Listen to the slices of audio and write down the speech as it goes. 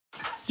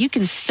you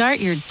can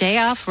start your day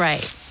off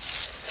right.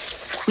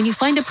 When you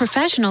find a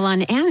professional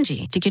on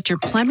Angie to get your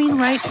plumbing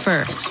right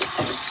first.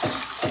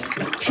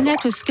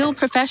 Connect with skilled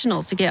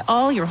professionals to get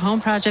all your home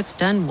projects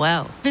done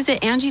well.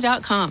 Visit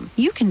Angie.com.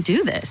 You can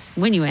do this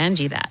when you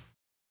Angie that.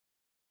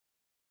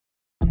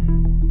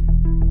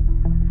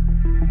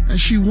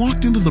 As she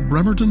walked into the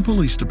Bremerton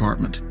Police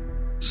Department,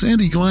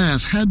 Sandy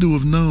Glass had to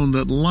have known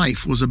that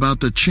life was about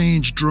to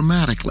change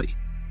dramatically.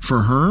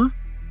 For her,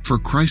 for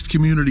Christ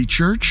Community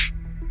Church,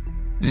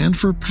 and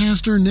for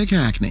Pastor Nick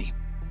Hackney.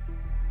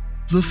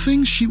 The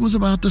things she was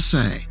about to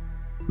say,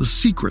 the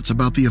secrets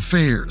about the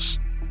affairs,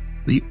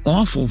 the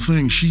awful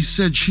things she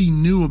said she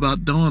knew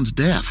about Dawn's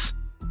death,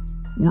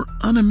 were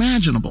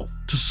unimaginable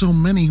to so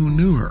many who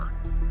knew her,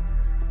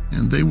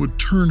 and they would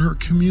turn her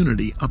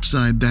community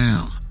upside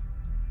down.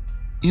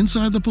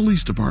 Inside the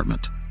police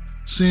department,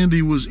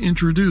 Sandy was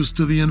introduced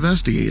to the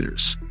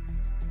investigators,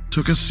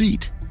 took a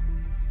seat,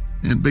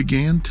 and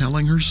began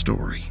telling her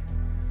story.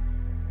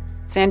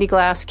 Sandy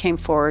Glass came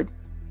forward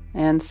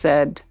and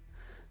said,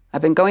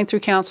 I've been going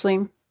through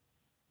counseling,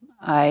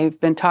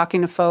 I've been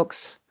talking to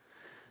folks,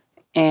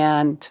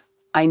 and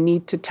I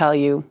need to tell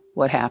you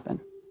what happened.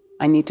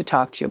 I need to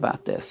talk to you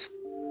about this.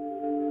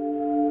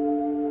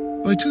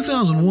 By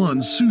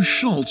 2001, Sue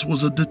Schultz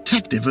was a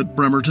detective at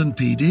Bremerton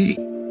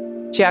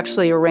PD. She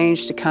actually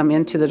arranged to come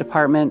into the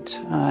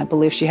department. I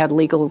believe she had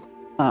legal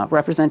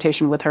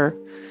representation with her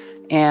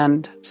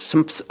and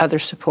some other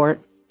support,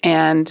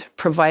 and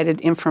provided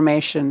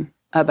information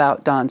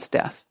about Dawn's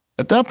death.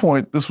 At that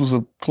point, this was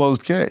a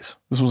closed case.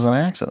 This was an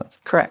accident.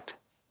 Correct.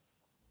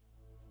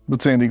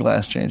 But Sandy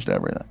Glass changed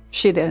everything.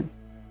 She did.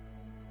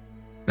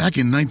 Back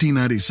in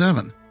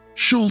 1997,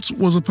 Schultz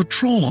was a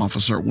patrol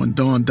officer when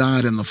Dawn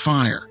died in the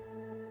fire.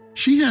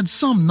 She had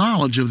some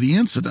knowledge of the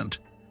incident,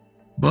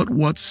 but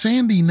what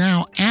Sandy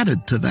now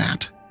added to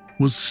that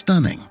was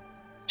stunning.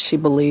 She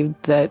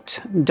believed that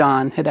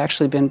Dawn had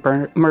actually been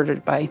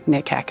murdered by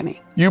Nick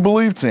Hackney. You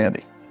believed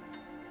Sandy?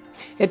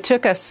 It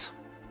took us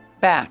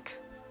back.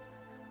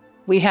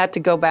 We had to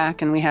go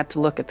back and we had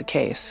to look at the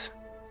case.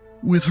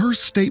 With her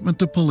statement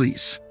to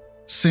police,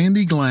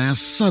 Sandy Glass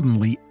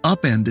suddenly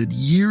upended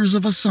years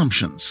of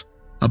assumptions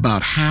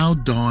about how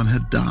Dawn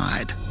had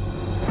died.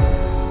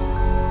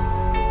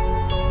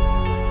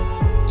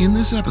 In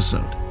this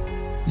episode,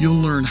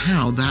 you'll learn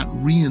how that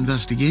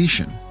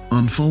reinvestigation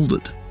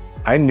unfolded.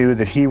 I knew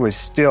that he was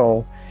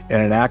still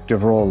in an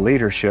active role of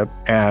leadership,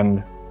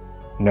 and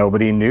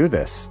nobody knew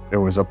this. It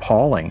was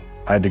appalling.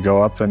 I had to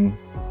go up and,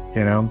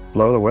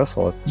 blow the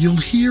whistle. You'll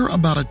hear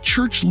about a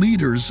church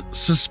leader's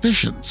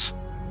suspicions.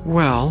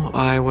 Well,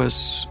 I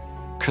was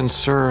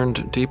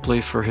concerned deeply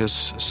for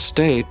his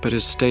state, but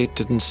his state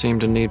didn't seem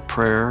to need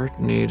prayer,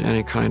 need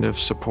any kind of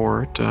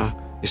support.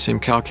 He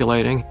seemed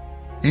calculating.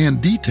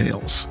 And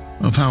details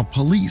of how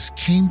police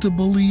came to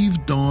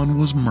believe Dawn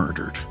was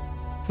murdered.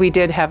 We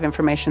did have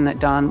information that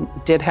Dawn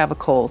did have a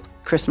cold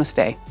Christmas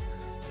Day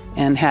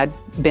and had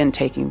been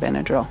taking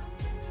Benadryl,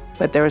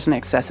 but there was an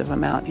excessive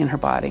amount in her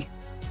body.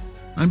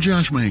 I'm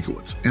Josh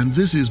Mankiewicz, and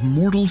this is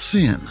Mortal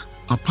Sin,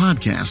 a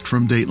podcast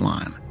from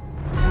Dateline.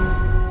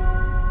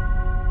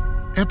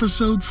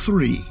 Episode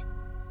 3,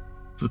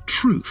 The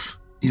Truth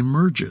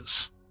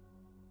Emerges.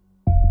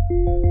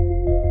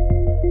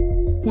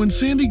 When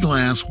Sandy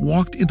Glass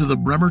walked into the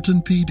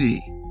Bremerton PD,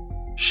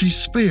 she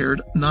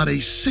spared not a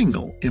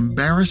single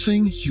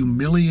embarrassing,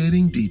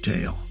 humiliating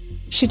detail.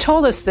 She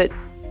told us that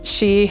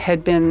she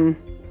had been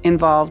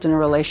involved in a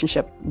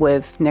relationship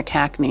with Nick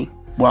Hackney.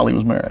 While he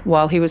was married.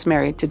 While he was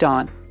married to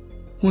Dawn.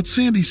 What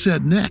Sandy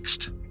said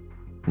next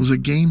was a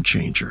game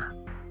changer.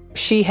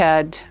 She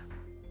had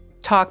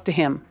talked to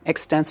him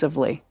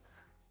extensively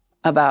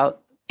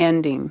about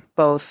ending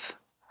both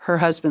her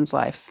husband's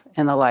life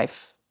and the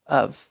life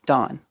of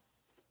Dawn.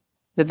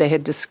 That they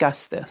had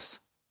discussed this.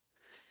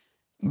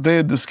 They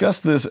had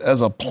discussed this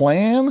as a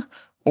plan,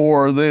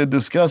 or they had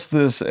discussed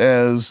this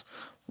as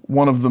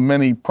one of the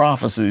many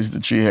prophecies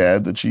that she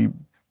had that she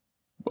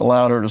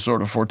allowed her to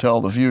sort of foretell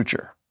the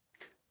future?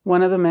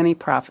 One of the many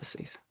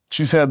prophecies.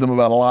 She's had them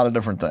about a lot of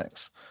different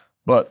things.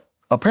 But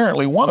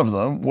apparently one of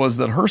them was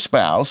that her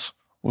spouse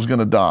was going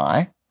to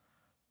die,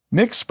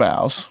 Nick's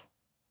spouse,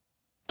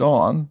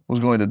 Dawn, was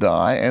going to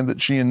die, and that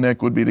she and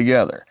Nick would be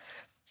together.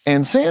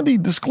 And Sandy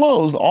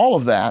disclosed all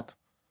of that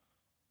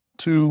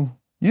to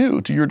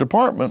you, to your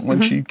department,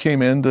 when she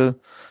came in to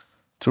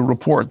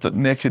report that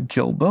Nick had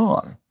killed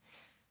Dawn.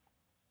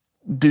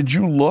 Did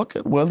you look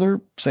at whether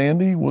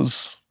Sandy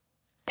was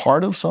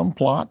part of some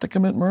plot to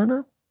commit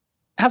murder?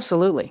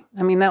 Absolutely.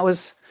 I mean,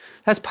 that's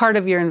part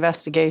of your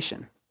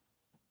investigation.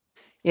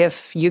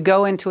 If you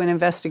go into an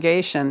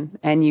investigation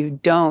and you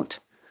don't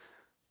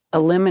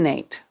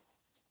eliminate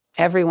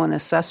everyone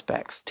as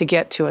suspects to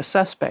get to a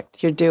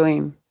suspect, you're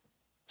doing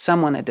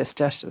someone a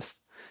disjustice.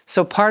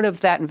 So part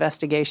of that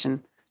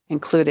investigation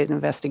included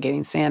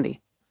investigating Sandy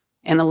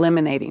and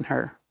eliminating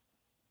her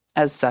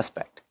as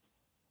suspect.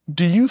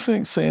 Do you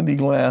think Sandy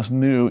Glass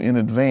knew in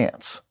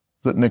advance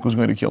that Nick was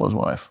going to kill his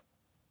wife?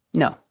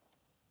 No.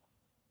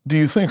 Do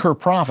you think her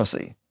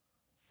prophecy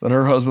that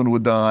her husband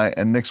would die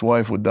and Nick's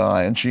wife would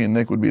die and she and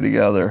Nick would be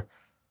together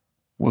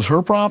was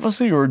her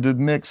prophecy, or did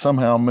Nick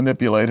somehow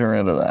manipulate her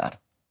into that?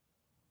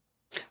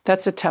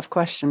 That's a tough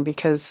question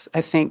because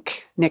I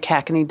think Nick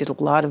Hackney did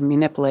a lot of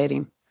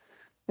manipulating.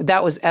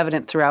 That was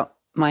evident throughout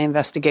my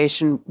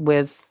investigation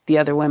with the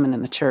other women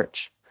in the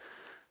church.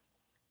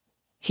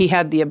 He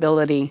had the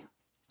ability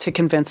to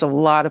convince a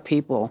lot of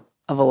people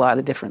of a lot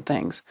of different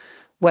things.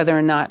 Whether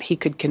or not he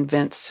could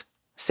convince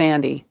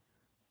Sandy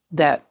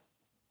that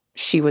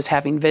she was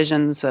having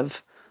visions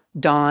of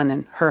Dawn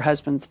and her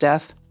husband's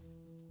death,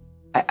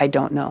 I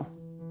don't know.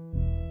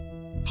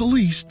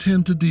 Police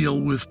tend to deal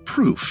with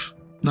proof,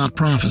 not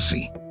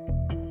prophecy.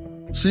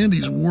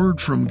 Sandy's word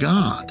from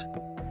God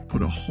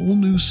put a whole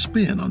new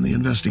spin on the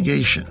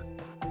investigation.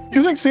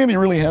 You think Sandy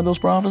really had those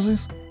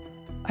prophecies?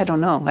 I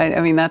don't know. I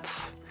mean, I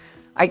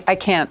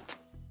can't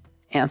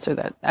answer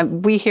that.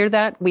 We hear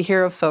that. We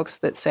hear of folks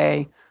that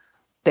say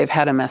they've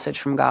had a message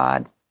from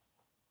God.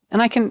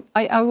 And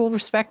I will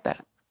respect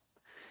that.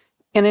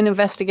 In an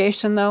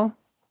investigation, though,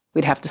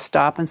 we'd have to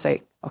stop and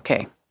say,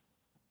 okay,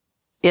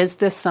 is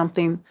this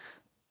something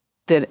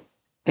that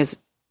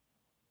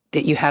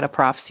you had a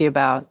prophecy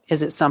about?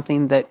 Is it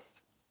something that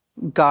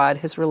God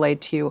has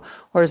relayed to you?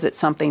 Or is it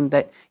something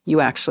that you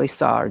actually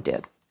saw or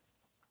did?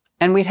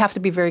 And we'd have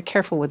to be very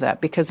careful with that,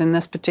 because in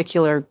this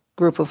particular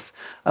group of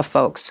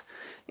folks,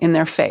 in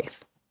their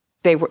faith,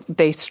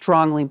 they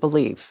strongly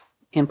believe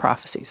in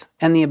prophecies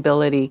and the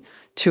ability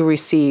to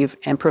receive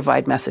and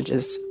provide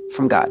messages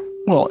from God.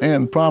 Well,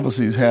 and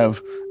prophecies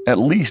have at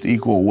least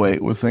equal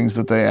weight with things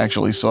that they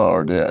actually saw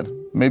or did,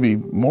 maybe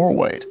more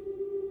weight.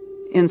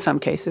 In some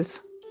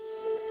cases.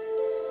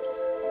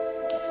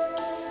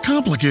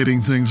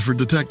 Complicating things for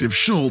Detective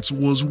Schultz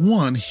was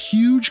one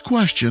huge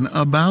question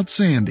about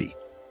Sandy.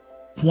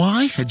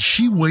 Why had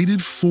she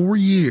waited 4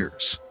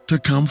 years to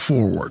come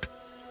forward?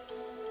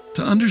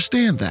 To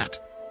understand that,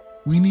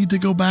 we need to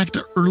go back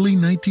to early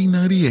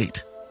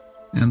 1998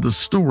 and the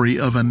story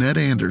of Annette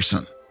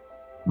Anderson.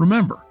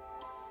 Remember,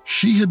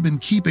 she had been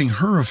keeping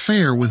her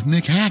affair with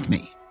Nick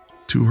Hackney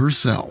to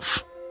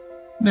herself.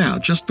 Now,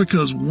 just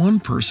because one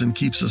person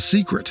keeps a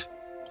secret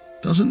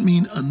doesn't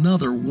mean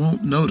another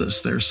won't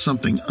notice there's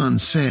something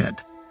unsaid.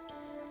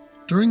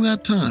 During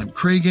that time,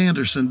 Craig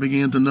Anderson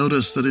began to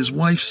notice that his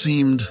wife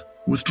seemed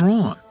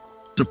withdrawn,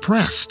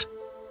 depressed.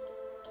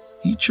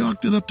 He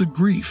chalked it up to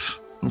grief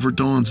over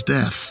Dawn's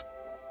death.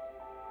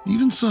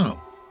 Even so,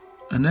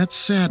 Annette's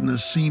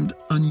sadness seemed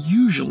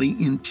unusually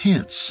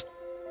intense,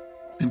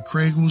 and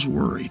Craig was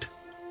worried.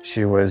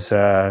 She was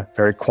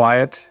very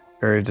quiet,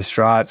 very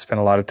distraught, spent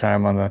a lot of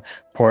time on the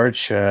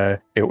porch.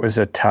 It was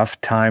a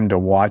tough time to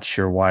watch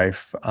your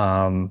wife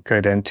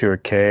get into a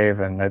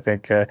cave, and I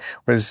think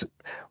was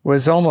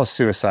almost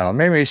suicidal.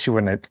 Maybe you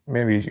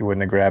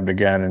wouldn't have grabbed a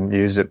gun and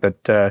used it,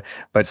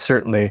 but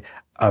certainly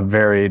a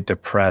very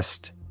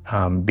depressed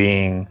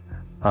being,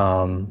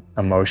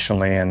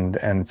 emotionally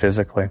and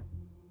physically.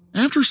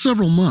 After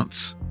several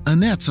months,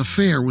 Annette's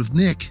affair with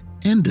Nick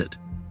ended.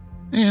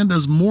 And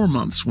as more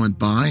months went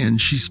by and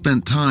she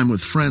spent time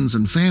with friends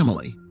and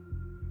family,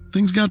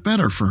 things got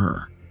better for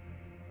her.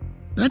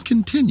 That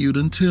continued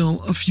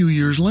until a few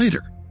years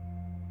later,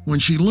 when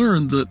she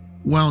learned that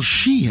while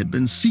she had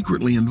been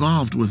secretly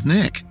involved with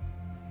Nick,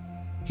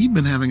 he'd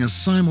been having a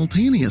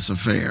simultaneous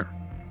affair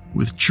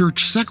with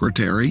church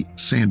secretary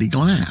Sandy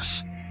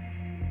Glass.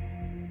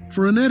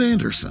 For Annette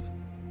Anderson,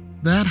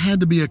 that had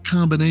to be a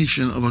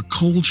combination of a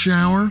cold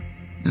shower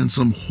and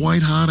some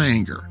white-hot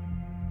anger.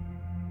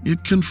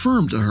 It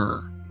confirmed to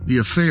her the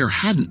affair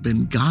hadn't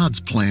been God's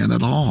plan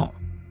at all.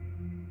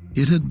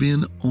 It had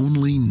been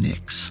only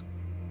Nick's.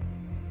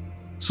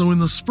 So in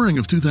the spring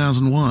of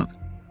 2001,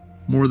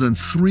 more than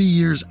 3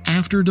 years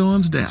after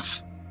Dawn's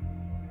death,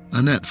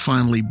 Annette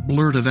finally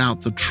blurted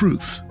out the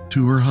truth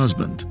to her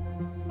husband.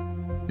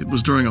 It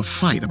was during a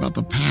fight about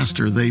the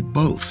pastor they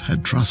both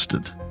had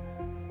trusted.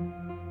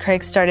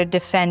 Craig started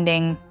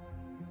defending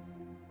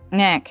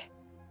Nick,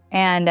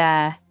 and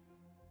I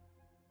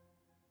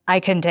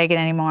couldn't take it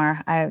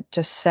anymore. I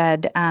just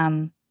said,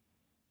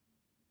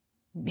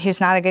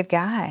 he's not a good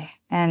guy.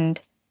 And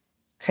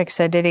Craig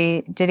said, did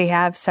he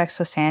have sex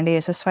with Sandy?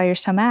 Is this why you're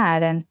so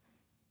mad? And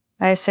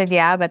I said,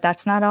 yeah, but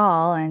that's not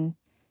all. And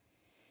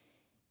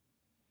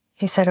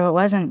he said, well, it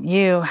wasn't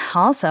you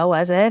also,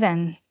 was it?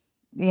 And,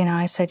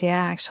 I said,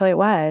 yeah, actually it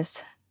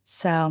was.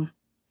 So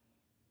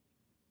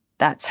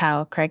that's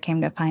how Craig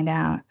came to find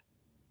out.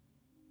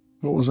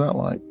 What was that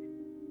like?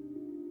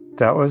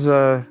 That was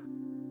a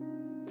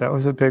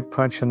big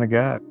punch in the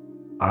gut.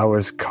 I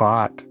was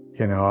caught,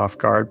 off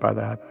guard by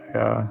that.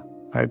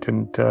 I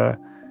didn't,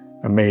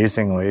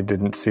 amazingly,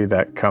 didn't see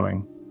that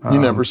coming. You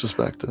never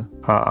suspected?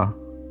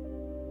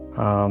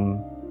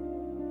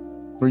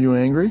 Were you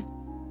angry?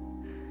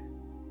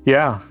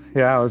 Yeah,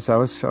 I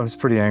was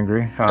pretty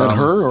angry. At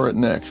her or at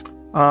Nick?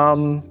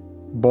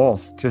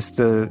 Both.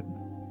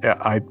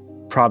 I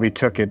probably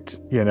took it,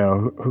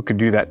 who could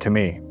do that to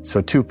me?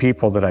 So two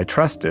people that I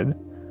trusted,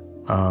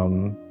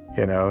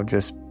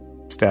 just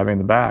stabbing in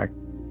the back.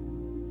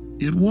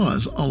 It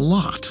was a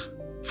lot.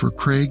 for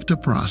Craig to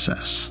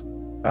process.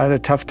 I had a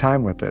tough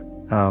time with it.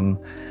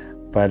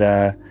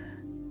 But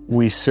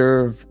we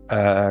serve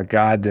a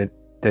God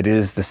that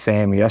is the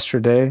same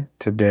yesterday,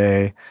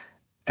 today,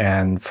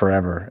 and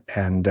forever.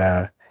 And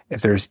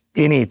if there's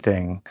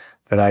anything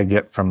that I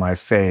get from my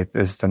faith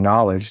is the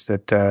knowledge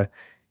that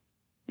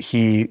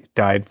he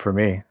died for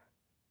me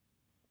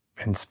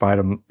in spite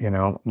of,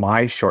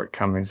 my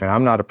shortcomings. And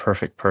I'm not a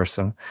perfect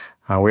person.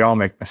 We all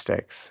make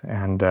mistakes.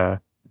 And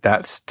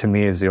that's, to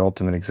me, is the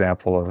ultimate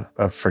example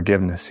of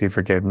forgiveness. He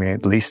forgave me.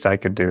 The least I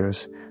could do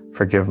is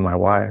forgive my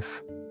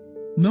wife.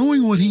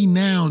 Knowing what he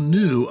now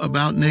knew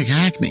about Nick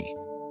Hackney,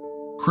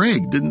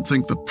 Craig didn't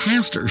think the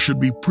pastor should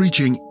be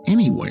preaching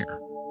anywhere.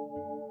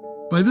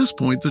 By this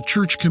point, the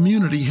church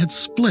community had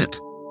split.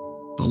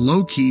 The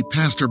low-key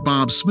Pastor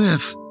Bob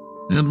Smith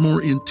and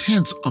more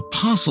intense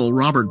Apostle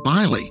Robert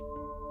Biley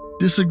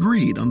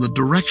disagreed on the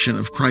direction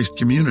of Christ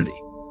Community.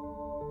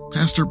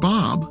 Pastor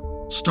Bob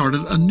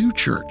started a new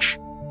church,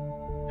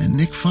 and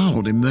Nick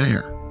followed him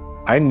there.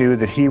 I knew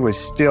that he was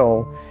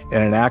still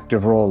in an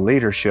active role of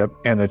leadership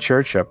in the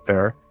church up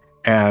there,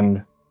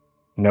 and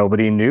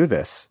nobody knew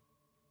this.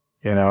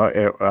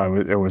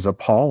 It was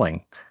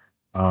appalling.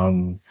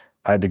 I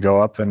had to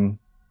go up and,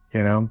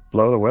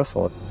 blow the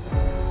whistle.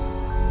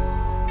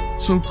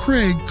 So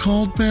Craig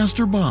called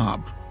Pastor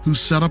Bob, who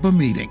set up a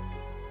meeting.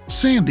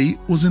 Sandy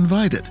was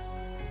invited,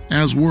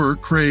 as were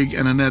Craig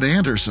and Annette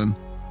Anderson,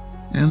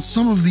 and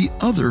some of the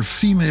other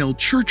female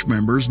church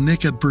members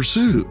Nick had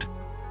pursued.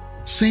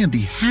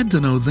 Sandy had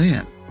to know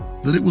then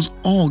that it was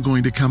all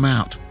going to come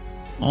out.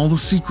 All the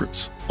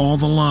secrets, all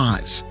the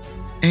lies,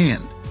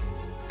 and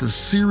the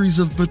series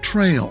of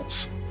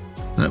betrayals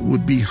that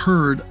would be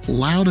heard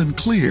loud and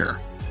clear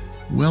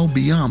well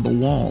beyond the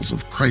walls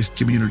of Christ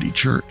Community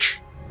Church.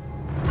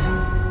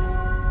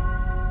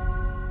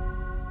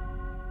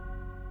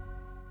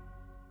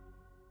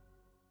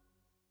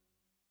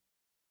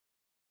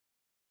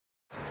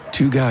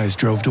 Two guys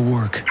drove to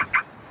work.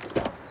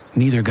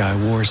 Neither guy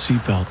wore a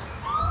seatbelt.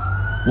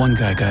 One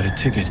guy got a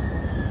ticket.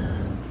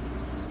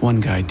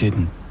 One guy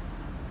didn't.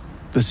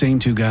 The same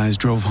two guys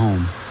drove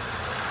home.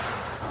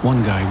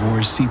 One guy wore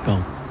his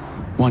seatbelt.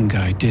 One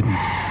guy didn't.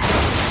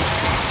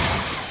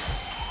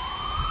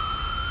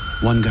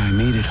 One guy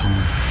made it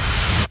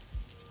home.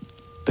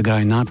 The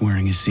guy not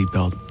wearing his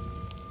seatbelt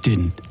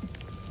didn't.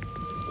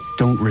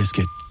 Don't risk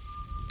it.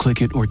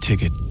 Click it or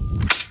ticket.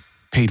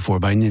 Paid for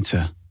by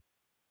NHTSA.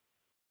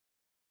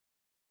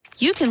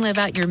 You can live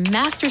out your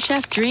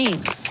MasterChef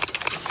dreams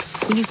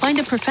when you find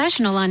a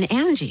professional on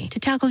Angie to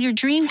tackle your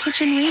dream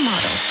kitchen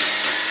remodel.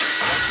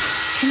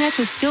 Connect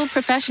with skilled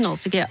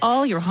professionals to get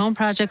all your home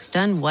projects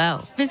done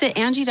well. Visit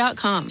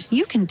Angie.com.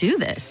 You can do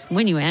this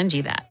when you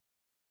Angie that.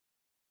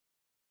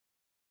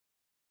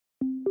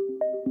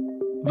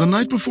 The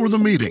night before the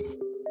meeting,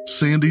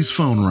 Sandy's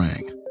phone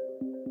rang.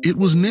 It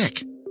was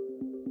Nick.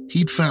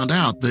 He'd found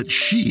out that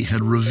she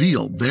had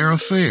revealed their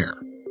affair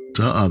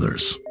to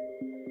others.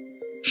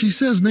 She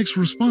says Nick's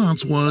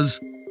response was,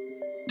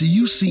 "Do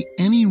you see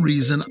any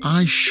reason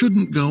I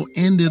shouldn't go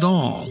end it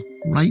all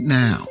right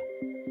now?"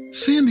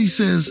 Sandy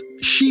says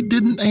she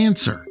didn't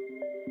answer,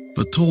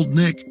 but told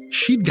Nick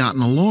she'd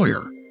gotten a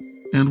lawyer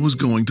and was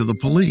going to the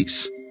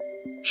police.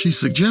 She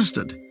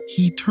suggested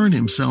he turn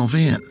himself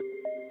in.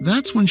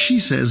 That's when she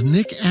says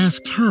Nick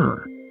asked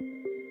her,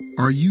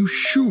 "Are you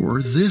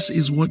sure this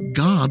is what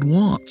God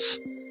wants?"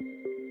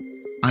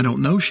 "I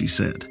don't know," she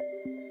said.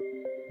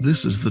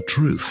 "This is the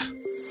truth."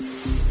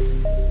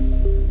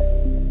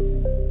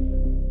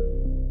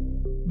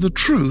 The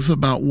truth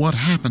about what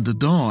happened to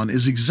Dawn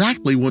is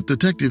exactly what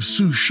Detective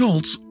Sue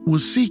Schultz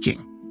was seeking.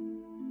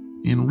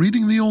 In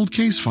reading the old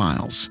case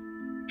files,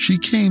 she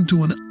came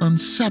to an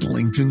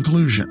unsettling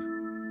conclusion.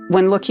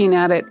 When looking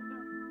at it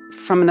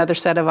from another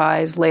set of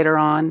eyes later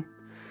on,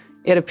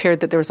 it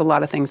appeared that there was a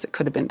lot of things that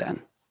could have been done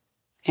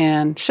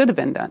and should have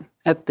been done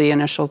at the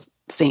initial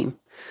scene.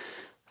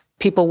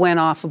 People went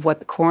off of what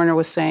the coroner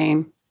was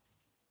saying.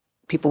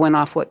 People went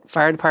off what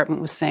fire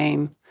department was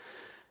saying.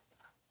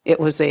 It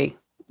was a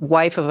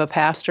wife of a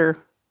pastor,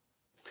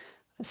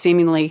 a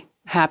seemingly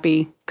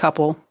happy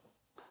couple,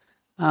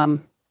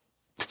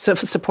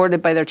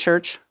 supported by their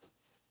church.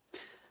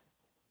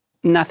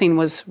 Nothing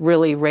was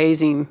really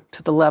raising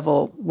to the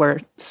level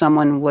where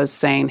someone was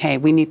saying, "Hey,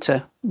 we need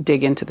to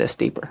dig into this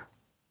deeper."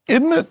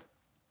 Isn't it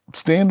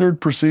standard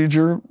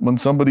procedure when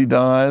somebody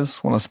dies,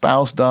 when a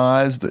spouse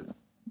dies, that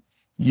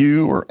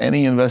you or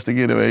any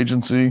investigative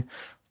agency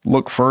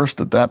look first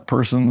at that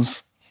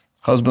person's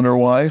husband or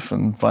wife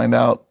and find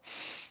out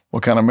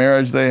what kind of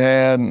marriage they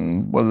had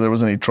and whether there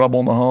was any trouble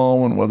in the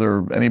home and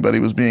whether anybody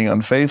was being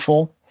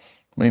unfaithful?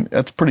 I mean,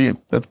 that's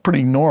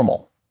pretty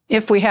normal.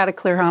 If we had a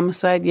clear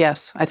homicide,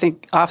 yes. I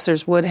think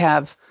officers would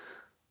have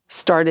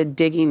started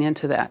digging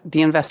into that.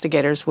 The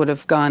investigators would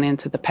have gone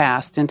into the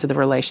past, into the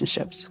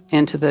relationships,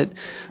 into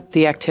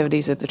the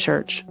activities at the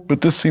church.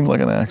 But this seemed like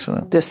an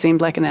accident. This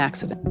seemed like an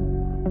accident.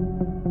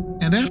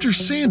 And after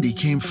Sandy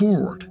came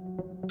forward,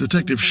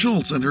 Detective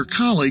Schultz and her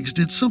colleagues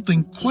did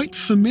something quite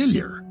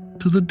familiar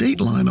to the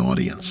Dateline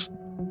audience.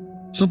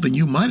 something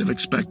you might have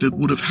expected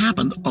would have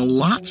happened a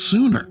lot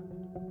sooner.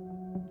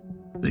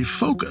 They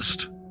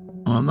focused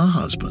on the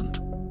husband.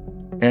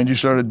 And you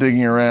started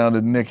digging around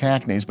in Nick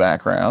Hackney's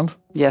background.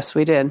 Yes,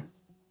 we did.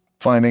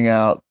 Finding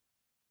out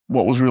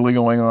what was really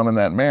going on in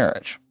that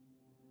marriage.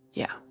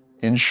 Yeah.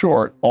 In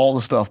short, all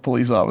the stuff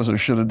police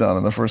officers should have done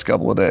in the first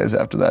couple of days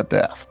after that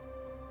death.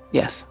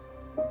 Yes.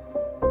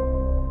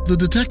 The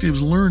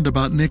detectives learned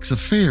about Nick's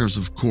affairs,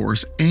 of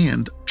course,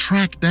 and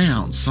tracked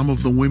down some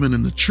of the women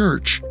in the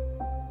church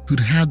who'd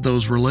had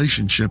those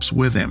relationships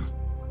with him.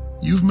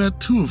 You've met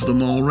two of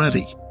them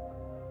already.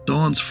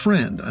 Dawn's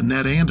friend,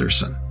 Annette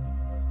Anderson,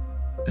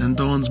 and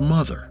Dawn's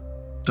mother,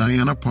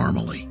 Diana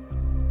Parmalee.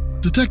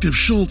 Detective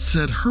Schultz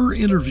said her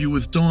interview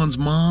with Dawn's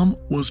mom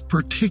was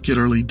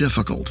particularly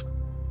difficult.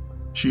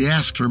 She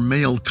asked her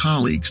male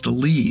colleagues to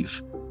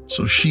leave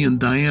so she and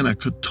Diana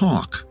could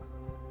talk,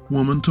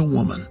 woman to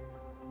woman.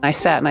 I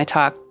sat and I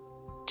talked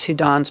to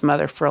Dawn's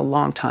mother for a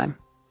long time.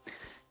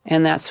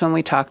 And that's when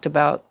we talked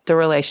about the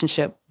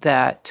relationship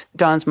that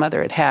Dawn's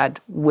mother had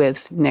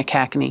with Nick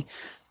Hackney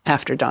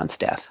after Dawn's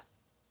death.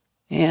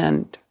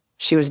 And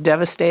she was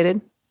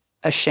devastated,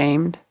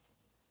 ashamed,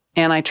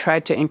 and I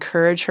tried to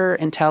encourage her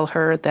and tell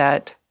her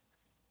that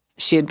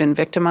she had been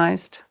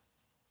victimized,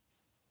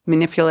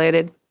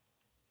 manipulated,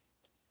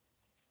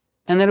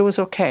 and that it was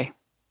okay,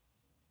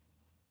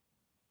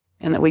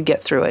 and that we'd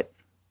get through it.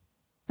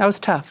 That was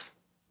tough.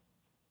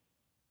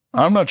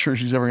 I'm not sure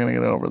she's ever going to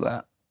get over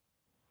that.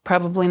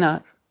 Probably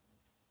not.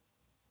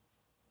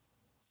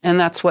 And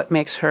that's what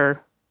makes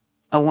her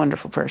a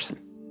wonderful person.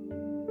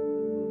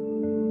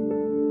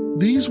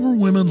 These were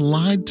women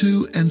lied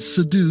to and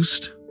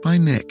seduced by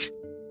Nick.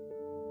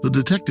 The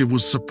detective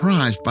was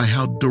surprised by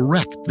how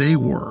direct they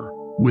were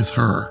with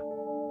her.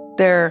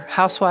 They're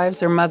housewives,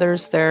 they're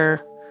mothers,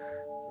 they're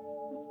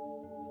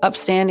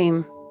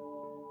upstanding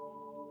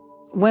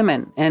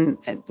women. And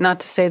not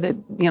to say that,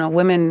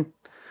 women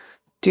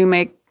do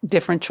make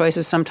different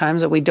choices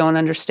sometimes that we don't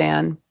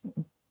understand.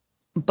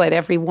 But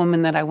every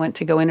woman that I went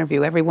to go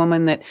interview, every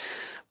woman that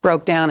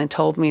broke down and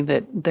told me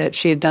that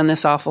she had done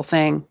this awful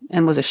thing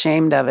and was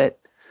ashamed of it,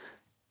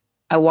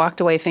 I walked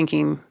away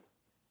thinking,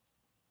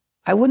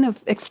 I wouldn't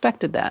have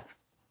expected that.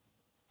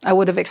 I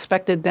would have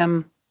expected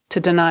them to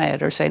deny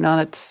it or say, no,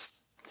 that's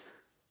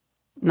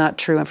not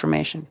true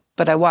information.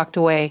 But I walked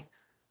away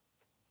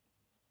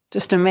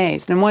just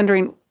amazed and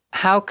wondering,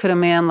 how could a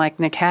man like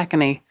Nick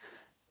Hackney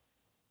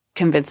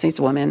convince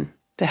these women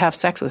to have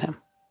sex with him?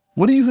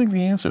 What do you think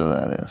the answer to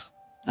that is?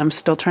 I'm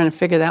still trying to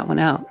figure that one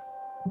out.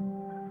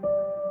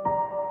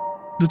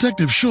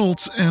 Detective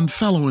Schultz and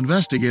fellow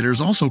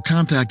investigators also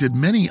contacted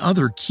many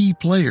other key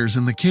players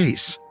in the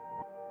case.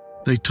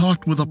 They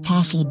talked with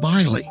Apostle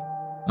Biley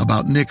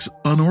about Nick's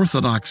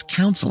unorthodox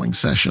counseling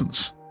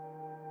sessions.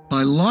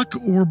 By luck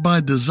or by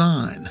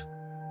design,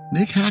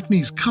 Nick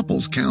Hackney's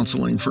couples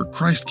counseling for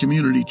Christ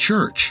Community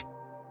Church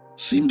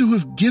seemed to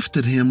have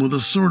gifted him with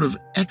a sort of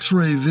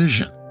X-ray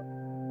vision.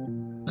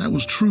 That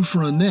was true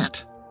for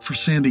Annette, for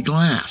Sandy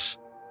Glass,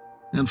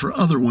 and for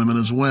other women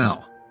as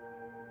well.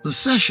 The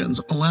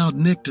sessions allowed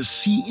Nick to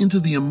see into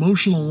the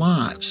emotional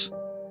lives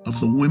of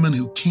the women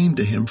who came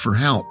to him for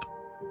help.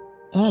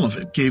 All of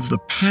it gave the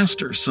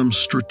pastor some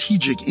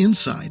strategic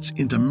insights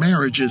into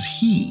marriages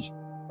he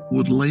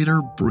would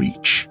later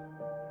breach.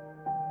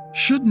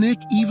 Should Nick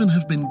even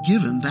have been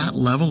given that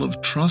level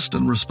of trust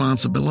and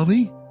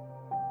responsibility?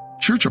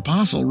 Church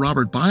apostle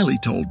Robert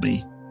Biley told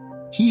me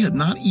he had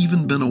not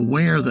even been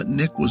aware that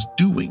Nick was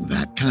doing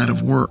that kind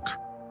of work.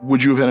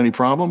 Would you have had any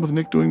problem with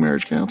Nick doing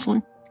marriage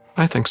counseling?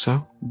 I think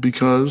so.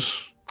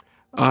 Because?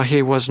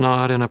 He was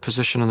not in a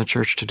position in the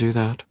church to do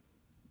that.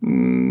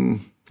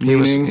 Meaning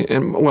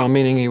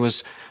He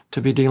was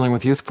to be dealing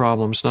with youth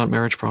problems, not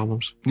marriage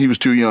problems. He was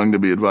too young to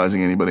be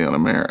advising anybody on a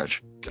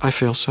marriage. I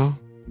feel so.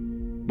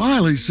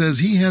 Biley says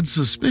he had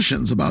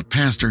suspicions about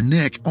Pastor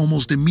Nick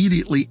almost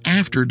immediately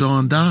after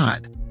Dawn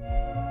died.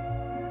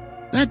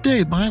 That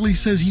day, Biley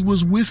says he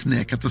was with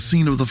Nick at the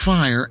scene of the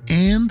fire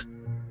and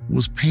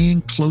was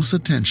paying close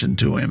attention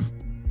to him.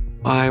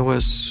 I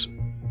was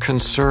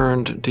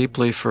concerned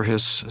deeply for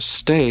his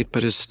state,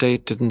 but his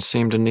state didn't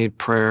seem to need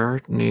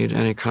prayer, need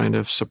any kind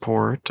of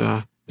support.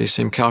 He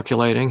seemed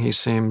calculating. He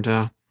seemed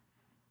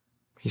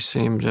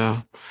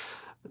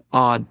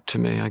odd to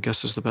me, I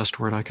guess is the best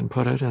word I can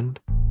put it. And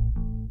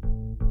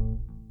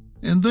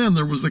then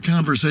there was the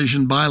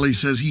conversation Biley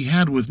says he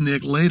had with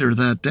Nick later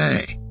that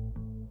day.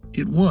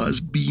 It was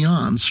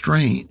beyond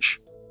strange.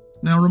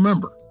 Now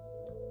remember,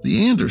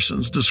 the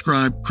Andersons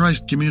described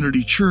Christ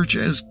Community Church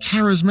as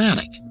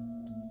charismatic,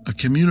 a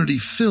community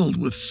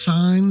filled with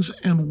signs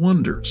and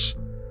wonders.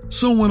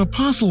 So when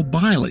Apostle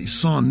Biley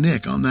saw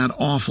Nick on that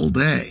awful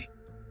day,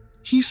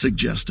 he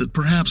suggested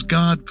perhaps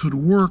God could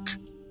work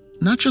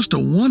not just a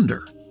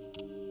wonder,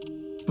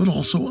 but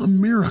also a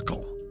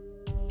miracle.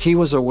 He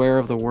was aware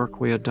of the work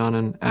we had done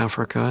in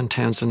Africa and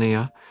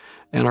Tanzania,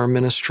 and our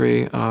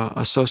ministry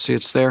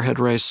associates there had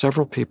raised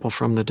several people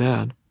from the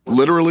dead.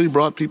 Literally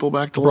brought people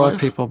back to life?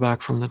 Brought people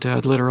back from the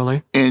dead,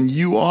 literally. And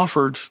you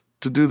offered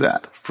to do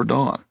that for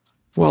Dawn?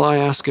 Well, I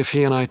asked if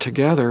he and I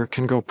together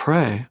can go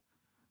pray,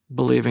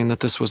 believing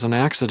that this was an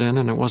accident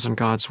and it wasn't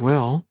God's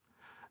will,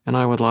 and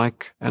I would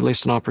like at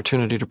least an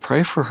opportunity to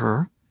pray for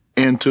her.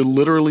 And to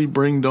literally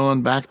bring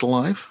Dawn back to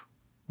life?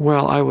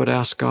 Well, I would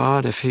ask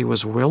God if he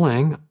was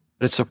willing.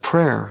 It's a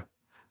prayer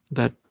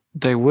that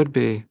they would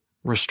be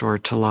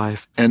restored to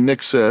life. And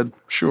Nick said,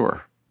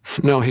 sure.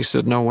 No, he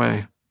said, no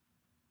way.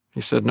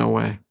 He said, no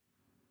way.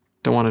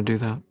 Don't want to do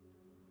that.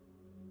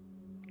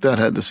 That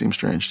had to seem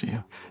strange to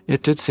you.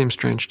 It did seem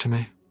strange to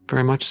me,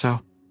 very much so.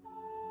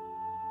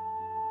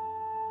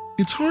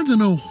 It's hard to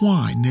know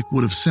why Nick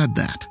would have said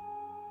that.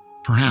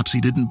 Perhaps he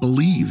didn't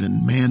believe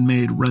in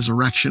man-made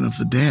resurrection of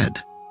the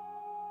dead.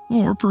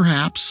 Or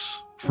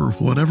perhaps, for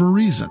whatever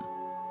reason,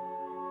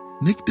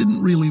 Nick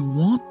didn't really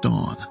want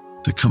Dawn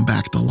to come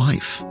back to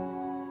life.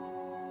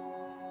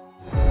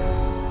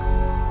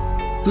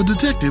 The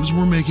detectives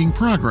were making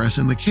progress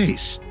in the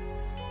case.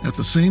 At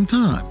the same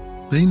time,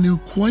 they knew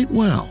quite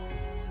well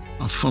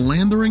a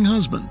philandering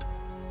husband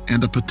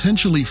and a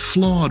potentially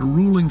flawed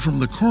ruling from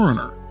the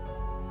coroner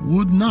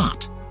would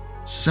not,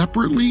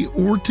 separately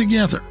or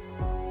together,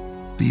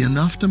 be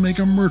enough to make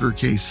a murder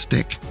case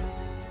stick.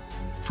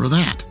 For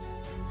that,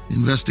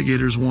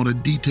 investigators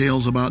wanted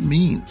details about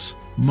means,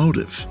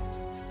 motive,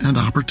 and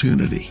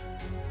opportunity.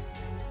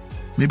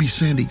 Maybe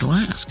Sandy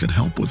Glass could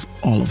help with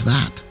all of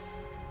that.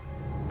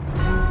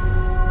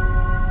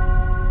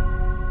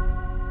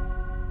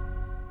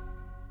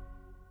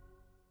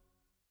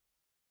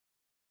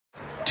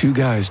 Two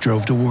guys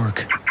drove to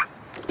work.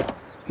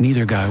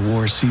 Neither guy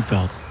wore a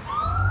seatbelt.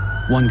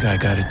 One guy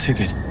got a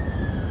ticket.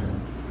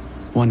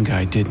 One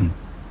guy didn't.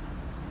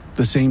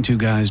 The same two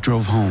guys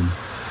drove home.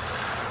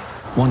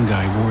 One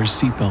guy wore a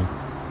seatbelt.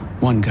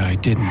 One guy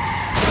didn't.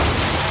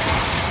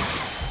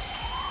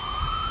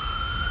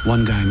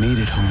 One guy made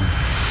it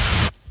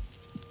home.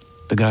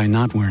 The guy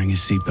not wearing his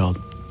seatbelt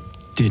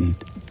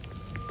didn't.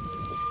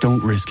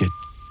 Don't risk it.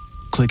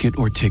 Click it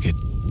or ticket.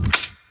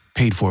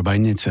 Paid for by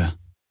NHTSA.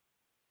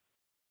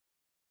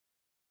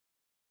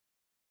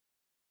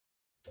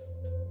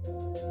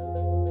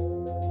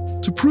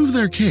 To prove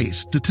their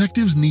case,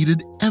 detectives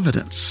needed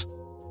evidence.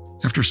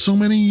 After so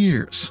many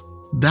years,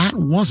 that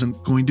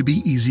wasn't going to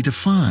be easy to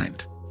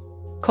find.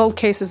 Cold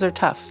cases are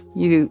tough.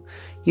 You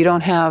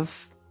don't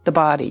have the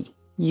body.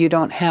 You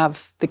don't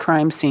have the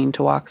crime scene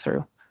to walk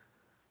through.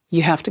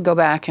 You have to go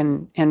back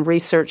and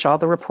research all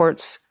the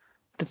reports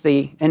that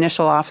the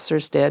initial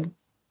officers did.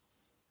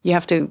 You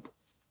have to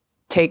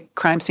take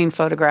crime scene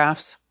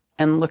photographs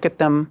and look at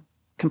them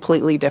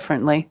completely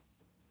differently.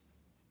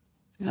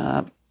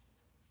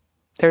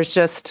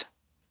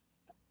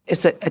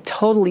 It's a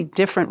totally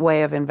different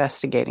way of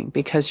investigating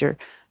because you're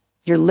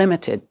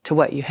limited to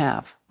what you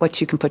have, what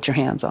you can put your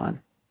hands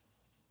on.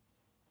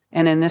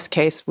 And in this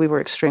case, we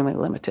were extremely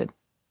limited.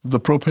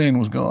 The propane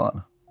was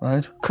gone,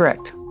 right?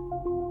 Correct.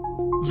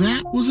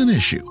 That was an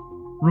issue.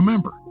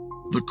 Remember,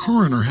 the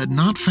coroner had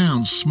not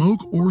found smoke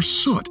or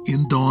soot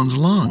in Dawn's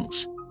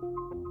lungs.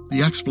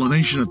 The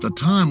explanation at the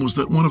time was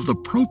that one of the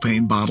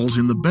propane bottles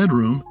in the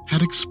bedroom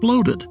had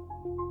exploded,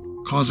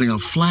 causing a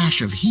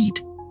flash of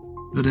heat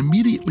that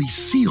immediately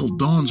sealed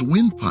Dawn's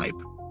windpipe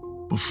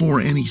before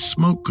any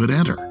smoke could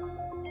enter.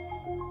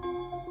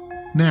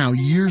 Now,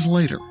 years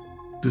later,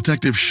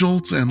 Detective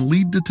Schultz and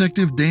lead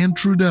detective Dan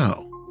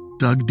Trudeau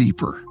dug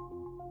deeper.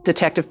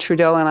 Detective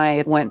Trudeau and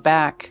I went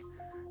back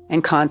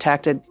and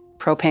contacted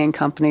propane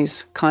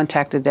companies,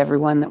 contacted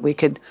everyone that we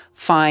could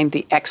find,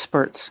 the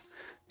experts,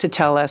 to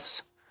tell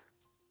us,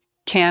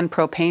 can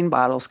propane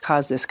bottles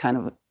cause this kind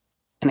of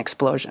an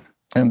explosion?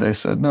 And they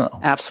said no.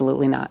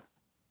 Absolutely not.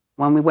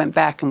 When we went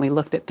back and we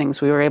looked at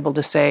things, we were able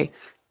to say,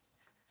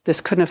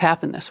 this couldn't have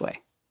happened this way.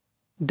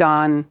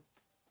 Dawn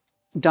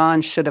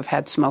should have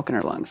had smoke in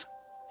her lungs,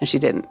 and she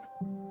didn't.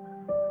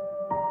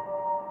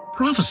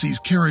 Prophecies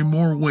carry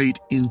more weight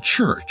in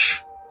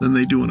church than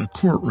they do in a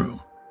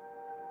courtroom.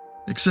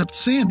 Except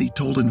Sandy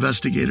told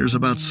investigators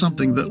about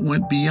something that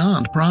went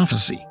beyond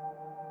prophecy.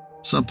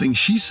 Something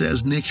she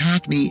says Nick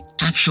Hackney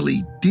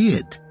actually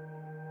did.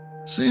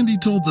 Sandy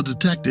told the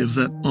detective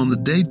that on the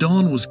day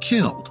Dawn was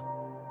killed,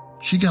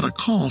 she got a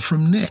call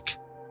from Nick.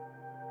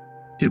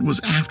 It was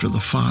after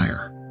the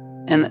fire.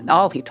 And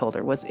all he told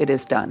her was, it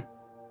is done.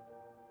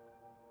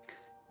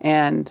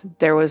 And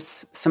there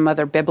was some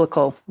other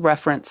biblical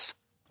reference,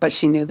 but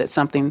she knew that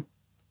something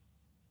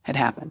had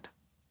happened.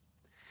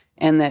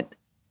 And that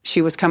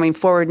she was coming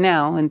forward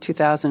now in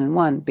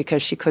 2001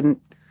 because she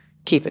couldn't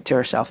keep it to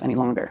herself any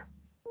longer.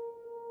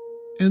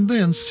 And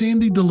then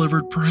Sandy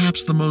delivered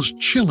perhaps the most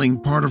chilling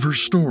part of her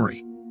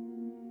story.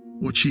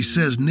 What she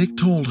says Nick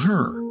told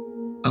her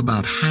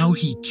about how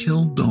he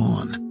killed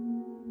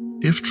Dawn.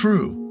 If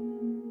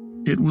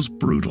true, it was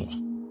brutal.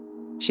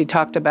 She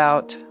talked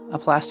about a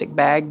plastic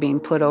bag being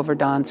put over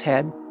Dawn's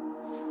head,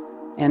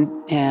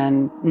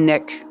 and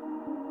Nick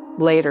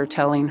later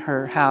telling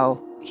her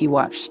how he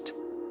watched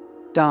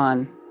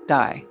Dawn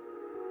die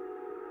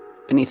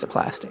beneath the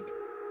plastic.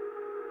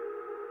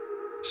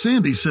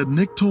 Sandy said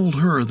Nick told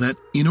her that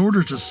in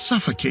order to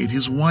suffocate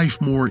his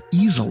wife more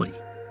easily,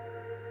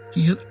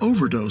 he had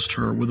overdosed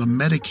her with a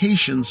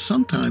medication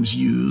sometimes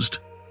used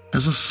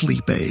as a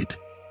sleep aid.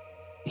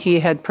 He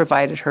had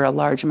provided her a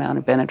large amount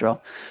of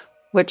Benadryl,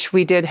 which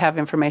we did have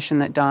information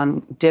that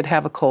Dawn did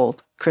have a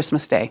cold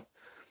Christmas Day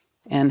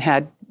and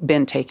had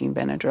been taking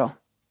Benadryl,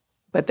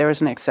 but there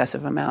was an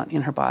excessive amount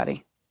in her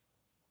body.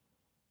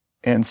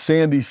 And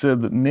Sandy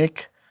said that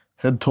Nick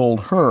had told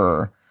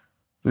her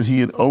that he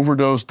had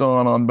overdosed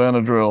Dawn on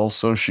Benadryl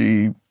so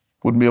she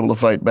wouldn't be able to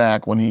fight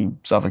back when he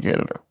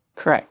suffocated her.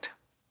 Correct.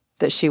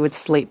 That she would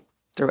sleep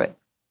through it.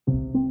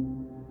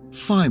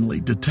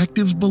 Finally,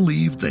 detectives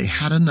believed they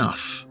had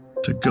enough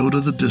to go to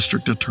the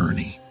district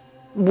attorney.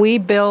 We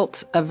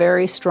built a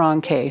very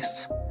strong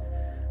case.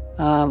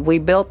 We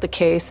built the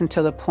case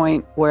until the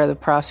point where the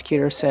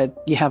prosecutor said,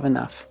 you have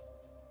enough.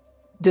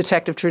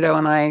 Detective Trudeau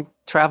and I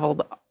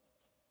traveled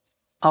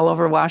all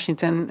over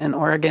Washington and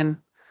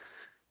Oregon,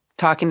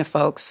 talking to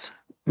folks,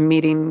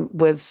 meeting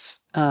with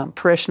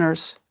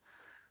parishioners,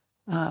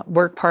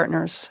 work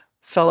partners,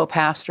 fellow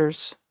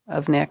pastors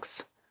of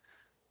Nick's,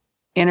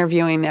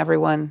 interviewing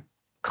everyone,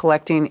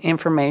 collecting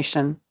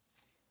information,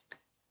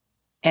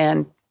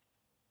 and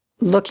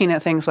looking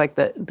at things like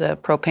the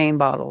propane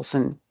bottles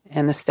and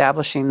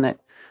establishing that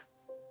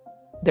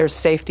there's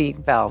safety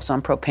valves on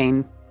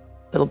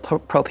little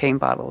propane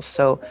bottles,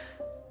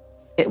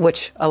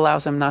 which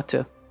allows them not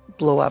to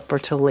blow up or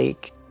to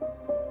leak.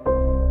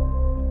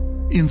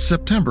 In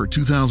September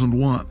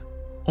 2001,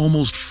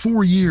 almost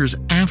 4 years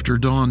after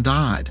Dawn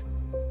died,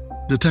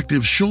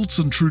 Detectives Schultz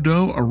and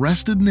Trudeau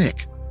arrested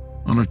Nick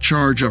on a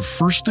charge of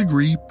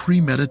first-degree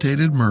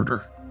premeditated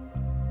murder.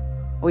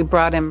 We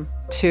brought him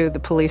to the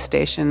police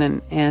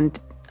station, and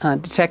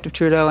Detective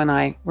Trudeau and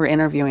I were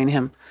interviewing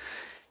him.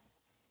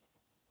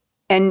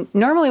 And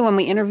normally when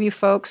we interview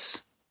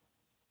folks,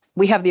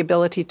 we have the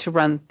ability to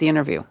run the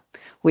interview.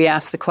 We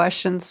ask the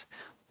questions,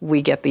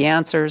 we get the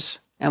answers,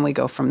 and we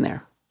go from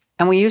there.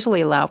 And we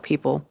usually allow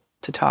people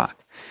to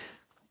talk.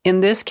 In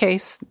this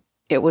case,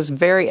 it was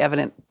very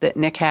evident that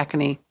Nick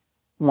Hackney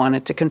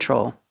wanted to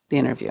control the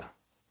interview.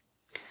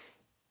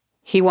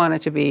 He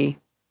wanted to be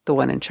the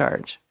one in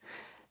charge.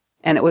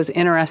 And it was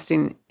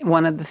interesting,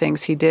 one of the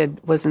things he did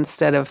was,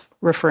 instead of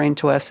referring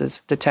to us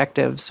as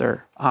detectives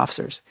or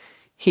officers,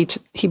 he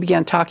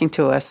began talking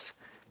to us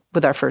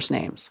with our first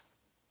names,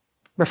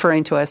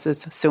 referring to us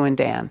as Sue and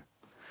Dan.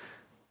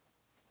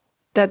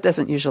 That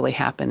doesn't usually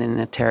happen in an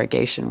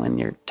interrogation when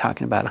you're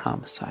talking about a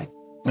homicide.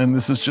 And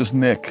this is just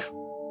Nick.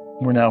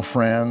 We're now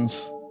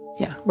friends.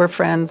 Yeah, we're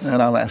friends.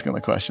 And I'm asking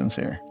the questions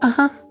here.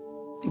 Uh-huh.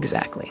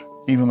 Exactly.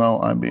 Even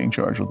though I'm being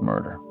charged with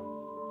murder.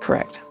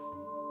 Correct.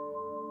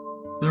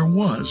 There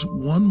was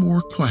one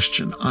more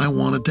question I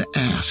wanted to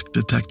ask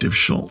Detective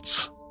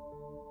Schultz.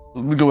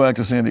 Let me go back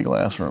to Sandy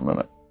Glass for a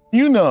minute.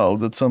 You know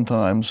that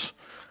sometimes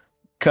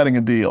cutting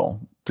a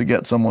deal to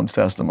get someone's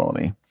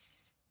testimony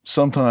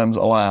sometimes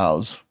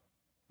allows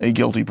a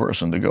guilty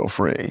person to go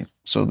free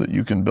so that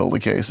you can build a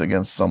case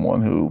against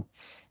someone who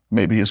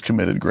maybe has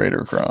committed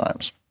greater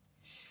crimes.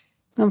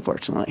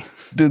 Unfortunately.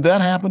 Did that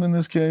happen in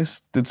this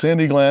case? Did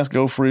Sandy Glass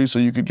go free so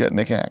you could get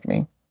Nick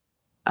Hackney?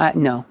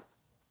 No,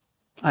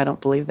 I don't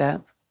believe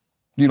that.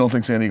 You don't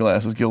think Sandy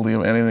Glass is guilty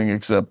of anything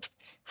except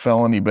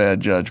felony bad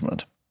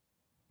judgment?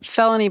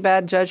 Felony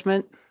bad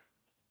judgment.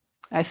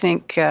 I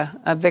think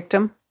a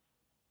victim.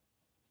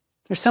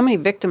 There's so many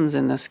victims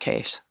in this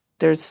case.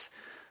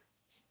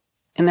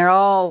 And they're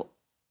all,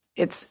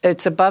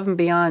 it's above and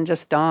beyond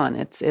just Dawn.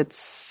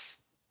 It's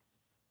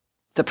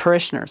the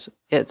parishioners.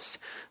 It's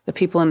the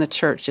people in the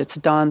church. It's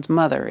Dawn's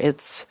mother.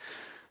 It's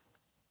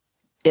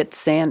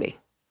Sandy.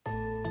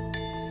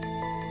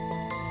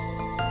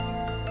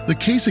 The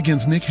case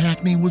against Nick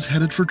Hackney was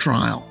headed for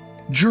trial.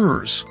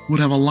 Jurors would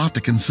have a lot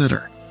to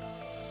consider.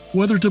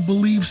 Whether to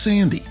believe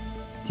Sandy,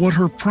 what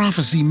her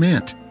prophecy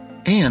meant,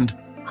 and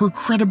her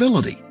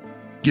credibility,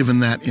 given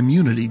that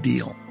immunity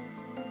deal.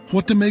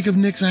 What to make of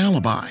Nick's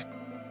alibi,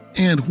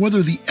 and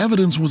whether the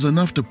evidence was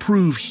enough to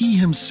prove he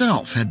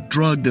himself had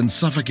drugged and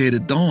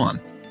suffocated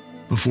Dawn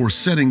before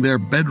setting their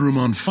bedroom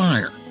on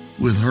fire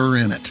with her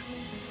in it.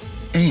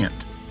 And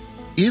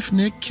if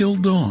Nick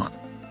killed Dawn,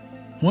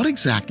 what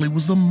exactly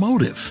was the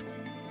motive?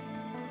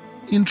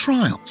 In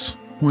trials,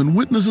 when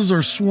witnesses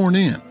are sworn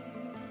in,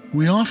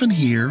 we often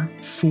hear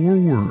 4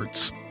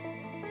 words.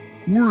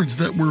 Words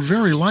that were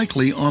very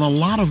likely on a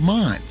lot of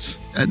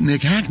minds at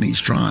Nick Hackney's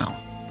trial.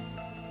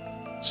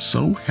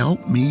 So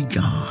help me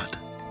God.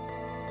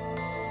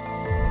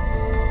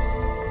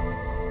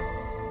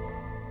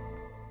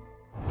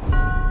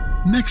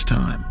 Next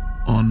time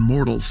on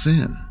Mortal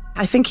Sin.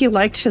 I think he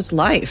liked his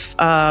life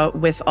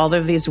with all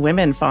of these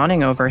women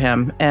fawning over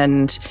him,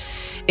 and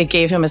it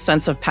gave him a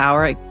sense of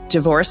power.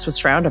 Divorce was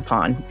frowned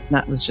upon.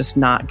 That was just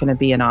not going to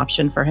be an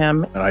option for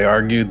him. And I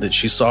argued that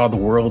she saw the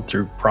world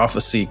through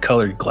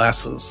prophecy-colored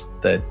glasses,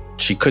 that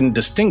she couldn't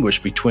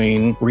distinguish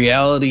between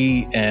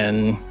reality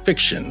and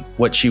fiction,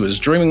 what she was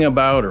dreaming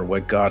about or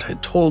what God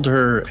had told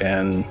her,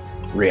 and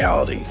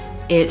reality.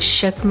 It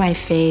shook my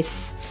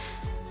faith,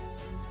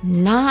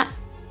 not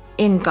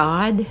in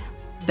God,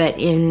 but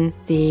in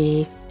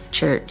the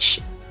church,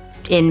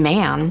 in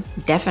man,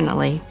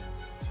 definitely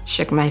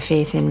shook my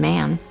faith in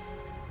man.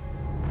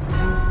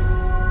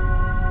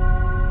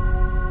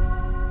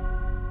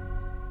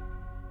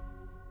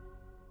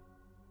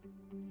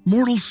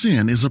 Mortal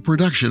Sin is a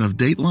production of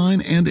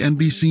Dateline and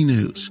NBC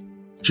News.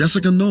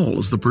 Jessica Knoll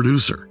is the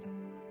producer.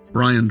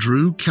 Brian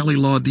Drew, Kelly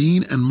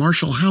Laudine, and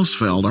Marshall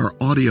Hausfeld are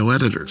audio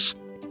editors.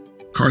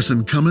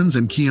 Carson Cummins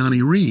and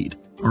Kiani Reed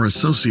are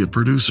associate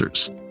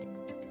producers.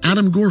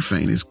 Adam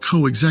Gorfain is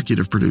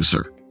co-executive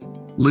producer.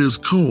 Liz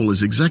Cole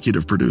is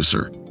executive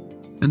producer.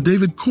 And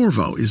David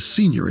Corvo is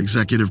senior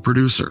executive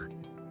producer.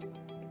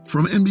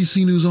 From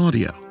NBC News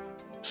Audio,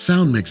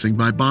 sound mixing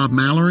by Bob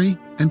Mallory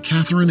and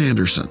Katherine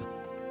Anderson.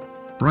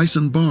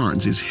 Bryson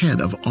Barnes is head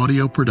of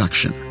audio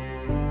production.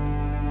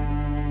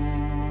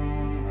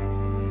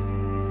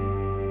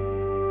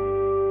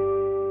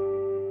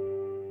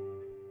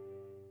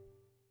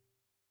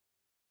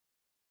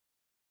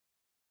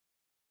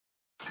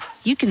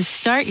 You can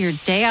start your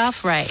day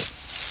off right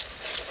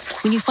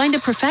when you find a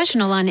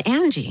professional on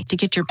Angie to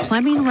get your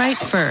plumbing right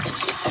first.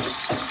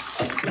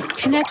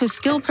 Connect with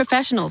skilled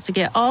professionals to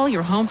get all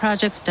your home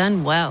projects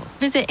done well.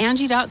 Visit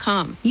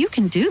Angie.com. You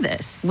can do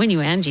this when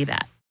you Angie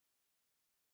that.